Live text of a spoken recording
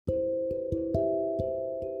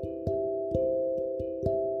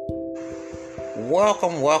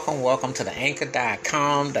welcome to the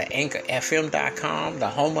Anchor.com, the AnchorFM.com, the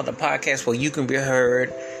home of the podcast where you can be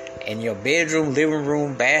heard in your bedroom, living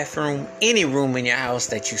room, bathroom, any room in your house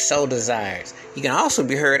that you so desires. You can also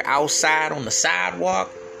be heard outside on the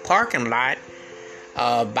sidewalk, parking lot,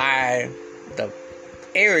 by the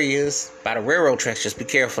areas, by the railroad tracks. Just be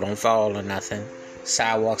careful, don't fall or nothing.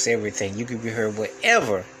 Sidewalks, everything. You can be heard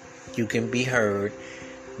wherever you can be heard.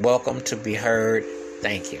 Welcome to be heard.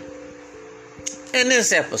 Thank you. In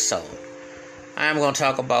this episode, I'm going to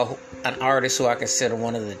talk about an artist who I consider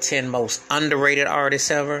one of the 10 most underrated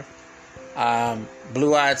artists ever.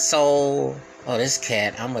 Blue Eyed Soul. Oh, this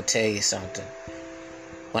cat, I'm going to tell you something.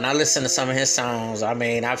 When I listen to some of his songs,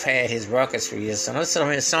 I've had his records for years. So when I listen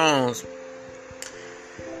to his songs,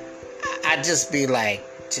 I just be like,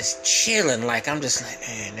 just chilling. Like, I'm just like,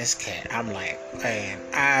 man, this cat. I'm like,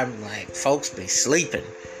 folks be sleeping.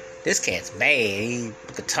 This cat's bad. He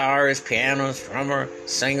guitarist, pianist, drummer,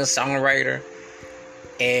 singer, songwriter,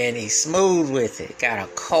 and he's smooth with it. Got a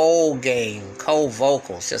cold game, cold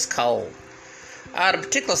vocals, just cold. The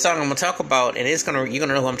particular song I'm gonna talk about, and you're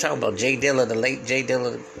gonna know who I'm talking about. Jay Dilla, the late Jay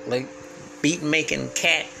Dilla, the late beat making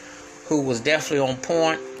cat, who was definitely on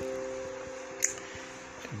point.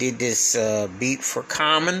 Did this beat for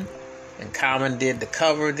Common, and Common did the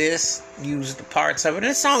cover of this, used the parts of it. And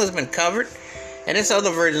this song has been covered. And there's other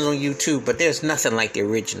versions on YouTube, but there's nothing like the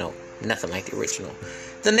original. Nothing like the original.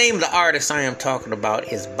 The name of the artist I am talking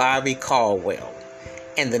about is Bobby Caldwell.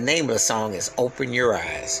 And the name of the song is Open Your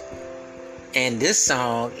Eyes. And this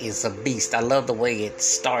song is a beast. I love the way it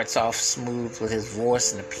starts off smooth with his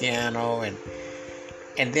voice and the piano.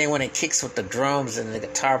 And then when it kicks with the drums and the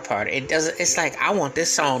guitar part, it's like I want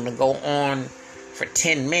this song to go on for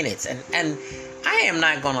 10 minutes. And I am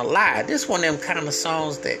not going to lie. This is one of them kind of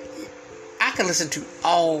songs that I can listen to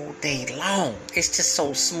all day long. It's just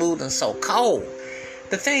so smooth and so cold.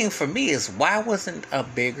 The thing for me is, why wasn't a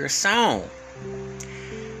bigger song?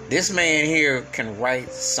 This man here can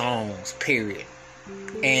write songs, period.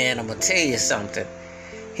 And I'm going to tell you something.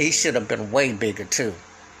 He should have been way bigger too.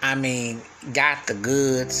 Got the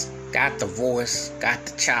goods, got the voice, got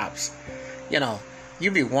the chops.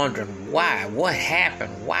 You be wondering why, what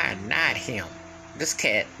happened, why not him? This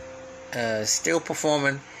cat still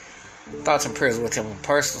performing. Thoughts and prayers with him on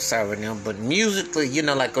personal side with him, but musically,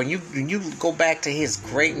 like when you go back to his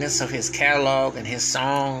greatness of his catalog and his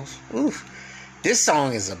songs, this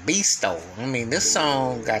song is a beast though. This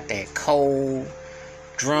song got that cold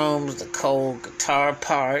drums, the cold guitar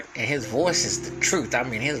part, and his voice is the truth.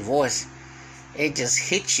 His voice, it just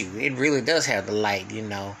hits you. It really does have the light,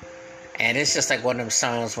 and it's just like one of them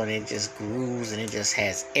songs when it just grooves and it just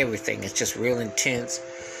has everything. It's just real intense,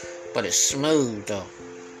 but it's smooth though.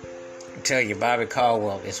 I tell you, Bobby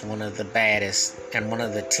Caldwell is one of the baddest and one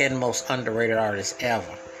of the 10 most underrated artists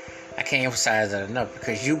ever. I can't emphasize that enough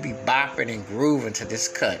because you'll be bopping and grooving to this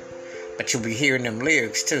cut, but you'll be hearing them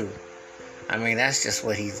lyrics too. That's just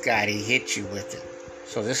what he's got. He hit you with it.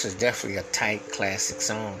 So this is definitely a tight classic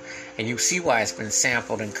song, and you see why it's been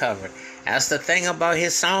sampled and covered. That's the thing about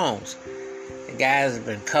his songs. The guys have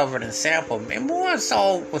been covered and sampled, and more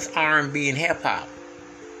so with R&B and hip hop.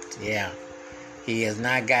 Yeah. He has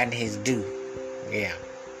not gotten his due. Yeah.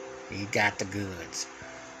 He got the goods.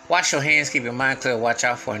 Wash your hands, keep your mind clear, watch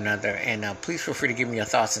out for another. And please feel free to give me your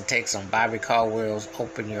thoughts and takes on Bobby Caldwell's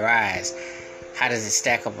Open Your Eyes. How does it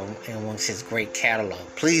stack up amongst his great catalog?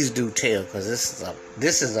 Please do tell, because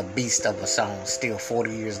this is a beast of a song still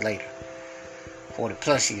 40 years later. 40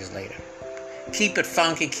 plus years later. Keep it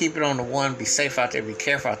funky, keep it on the one. Be safe out there, be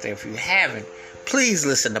careful out there. If you haven't, please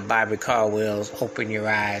listen to Bobby Caldwell's Open Your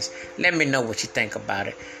Eyes. Let me know what you think about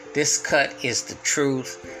it. This cut is the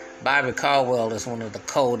truth. Bobby Caldwell is one of the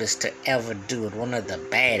coldest to ever do it. One of the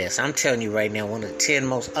baddest. I'm telling you right now, one of the 10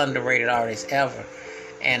 most underrated artists ever.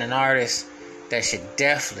 And an artist that should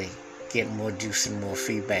definitely get more juice and more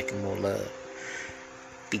feedback and more love.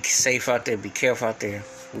 Be safe out there. Be careful out there.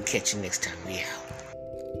 We'll catch you next time. We out.